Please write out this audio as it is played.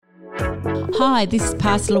Hi, this is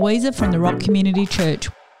Pastor Louisa from the Rock Community Church.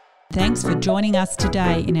 Thanks for joining us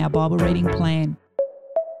today in our Bible reading plan.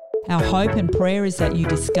 Our hope and prayer is that you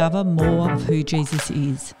discover more of who Jesus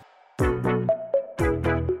is.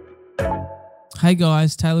 Hey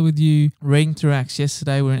guys, Taylor with you, reading through Acts.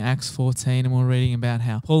 Yesterday we're in Acts 14 and we're reading about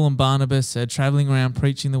how Paul and Barnabas are travelling around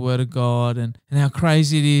preaching the word of God and how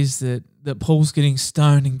crazy it is that Paul's getting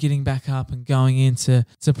stoned and getting back up and going in to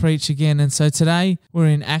preach again. And so today we're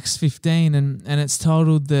in Acts 15 and it's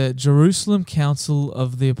titled the Jerusalem Council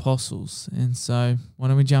of the Apostles. And so why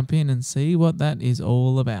don't we jump in and see what that is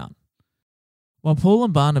all about. While Paul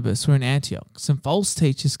and Barnabas were in Antioch, some false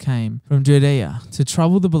teachers came from Judea to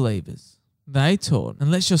trouble the believers. They taught,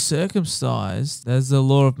 unless you're circumcised, as the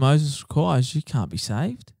law of Moses requires, you can't be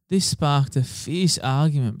saved. This sparked a fierce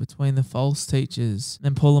argument between the false teachers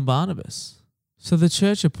and Paul and Barnabas. So the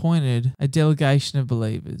church appointed a delegation of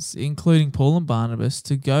believers, including Paul and Barnabas,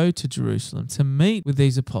 to go to Jerusalem to meet with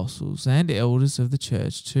these apostles and elders of the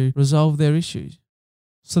church to resolve their issues.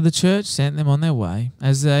 So the church sent them on their way.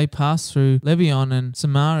 As they passed through Lebanon and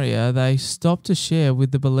Samaria, they stopped to share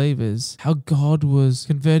with the believers how God was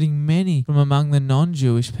converting many from among the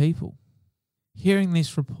non-Jewish people. Hearing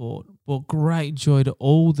this report brought great joy to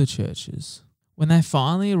all the churches. When they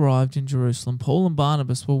finally arrived in Jerusalem, Paul and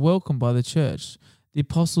Barnabas were welcomed by the church, the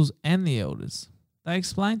apostles and the elders. They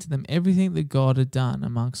explained to them everything that God had done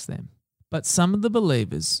amongst them. But some of the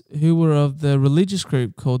believers, who were of the religious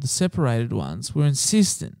group called the Separated Ones, were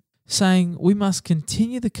insistent, saying, "We must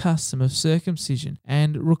continue the custom of circumcision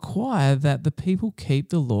and require that the people keep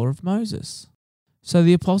the law of Moses." So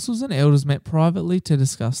the apostles and elders met privately to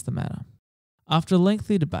discuss the matter. After a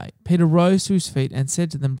lengthy debate, Peter rose to his feet and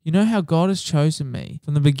said to them, "You know how God has chosen me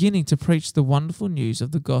from the beginning to preach the wonderful news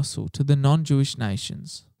of the gospel to the non-Jewish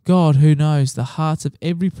nations. God, who knows the hearts of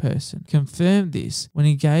every person, confirmed this when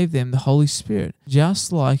he gave them the Holy Spirit,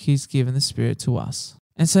 just like he's given the Spirit to us.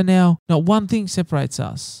 And so now, not one thing separates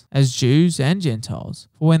us, as Jews and Gentiles,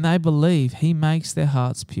 for when they believe, he makes their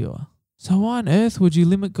hearts pure. So why on earth would you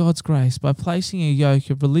limit God's grace by placing a yoke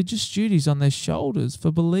of religious duties on their shoulders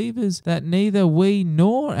for believers that neither we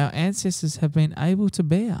nor our ancestors have been able to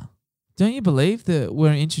bear? Don't you believe that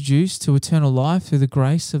we're introduced to eternal life through the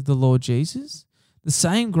grace of the Lord Jesus? The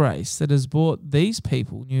same grace that has brought these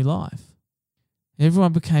people new life."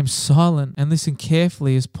 Everyone became silent and listened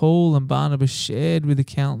carefully as Paul and Barnabas shared with the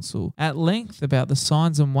council at length about the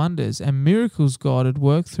signs and wonders and miracles God had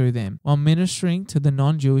worked through them while ministering to the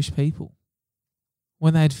non-Jewish people.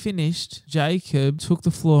 When they had finished, Jacob took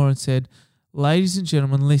the floor and said, "Ladies and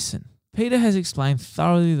gentlemen, listen. Peter has explained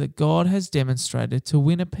thoroughly that God has demonstrated to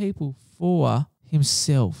win a people for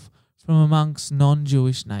himself from amongst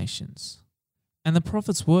non-Jewish nations. And the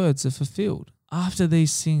prophet's words are fulfilled. After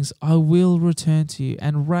these things, I will return to you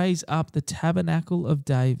and raise up the tabernacle of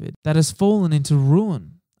David that has fallen into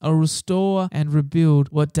ruin. I'll restore and rebuild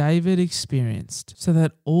what David experienced so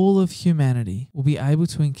that all of humanity will be able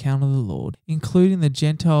to encounter the Lord, including the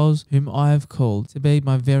Gentiles whom I have called to be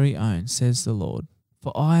my very own, says the Lord.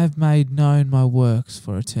 For I have made known my works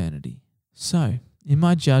for eternity." So, in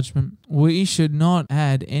my judgment, we should not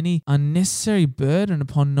add any unnecessary burden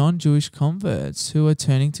upon non-Jewish converts who are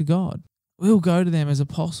turning to God. We'll go to them as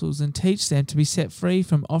apostles and teach them to be set free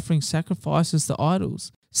from offering sacrifices to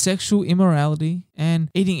idols, sexual immorality, and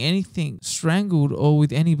eating anything strangled or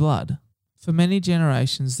with any blood. For many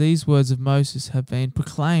generations, these words of Moses have been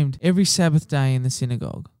proclaimed every Sabbath day in the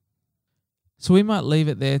synagogue. So we might leave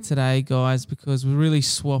it there today, guys, because we're really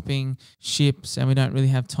swapping ships and we don't really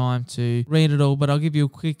have time to read it all. But I'll give you a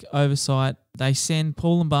quick oversight. They send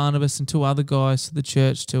Paul and Barnabas and two other guys to the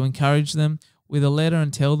church to encourage them with a letter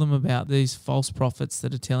and tell them about these false prophets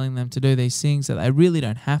that are telling them to do these things that they really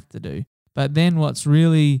don't have to do. But then what's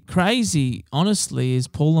really crazy, honestly, is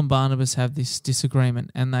Paul and Barnabas have this disagreement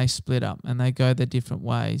and they split up and they go their different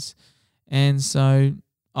ways. And so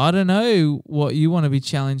I don't know what you want to be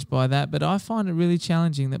challenged by that, but I find it really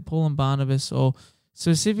challenging that Paul and Barnabas, or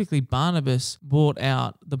specifically Barnabas, brought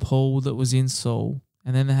out the Paul that was in Saul,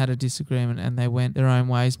 and then they had a disagreement and they went their own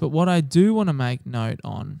ways. But what I do want to make note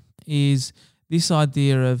on is this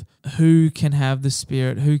idea of who can have the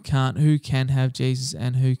Spirit, who can't, who can have Jesus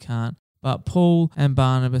and who can't. But Paul and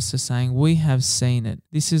Barnabas are saying, we have seen it.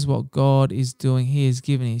 This is what God is doing. He has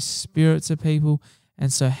given his Spirit to people.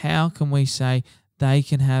 And so how can we say they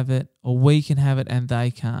can have it or we can have it and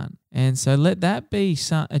they can't? And so let that be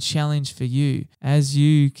a challenge for you as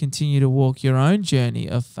you continue to walk your own journey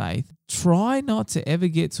of faith. Try not to ever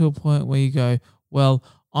get to a point where you go, well,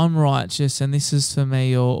 I'm righteous and this is for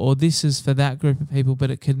me, or this is for that group of people,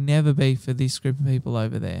 but it could never be for this group of people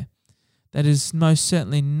over there. that is most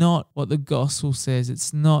certainly not what the gospel says.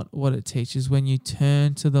 It's not what it teaches. When you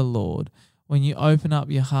turn to the Lord, when you open up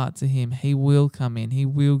your heart to Him, He will come in. He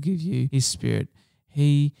will give you His Spirit.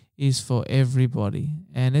 He is for everybody.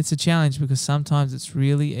 And it's a challenge because sometimes it's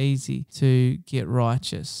really easy to get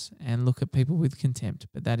righteous and look at people with contempt,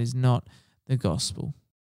 but that is not the gospel.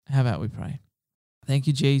 How about we pray? Thank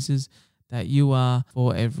you, Jesus, that you are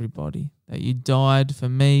for everybody, that you died for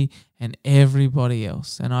me and everybody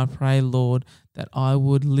else. And I pray, Lord, that I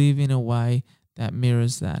would live in a way that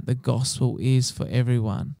mirrors that. The gospel is for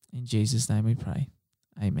everyone. In Jesus' name we pray.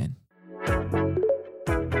 Amen.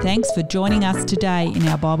 Thanks for joining us today in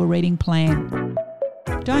our Bible reading plan.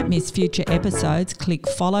 Don't miss future episodes. Click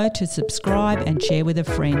follow to subscribe and share with a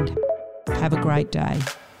friend. Have a great day.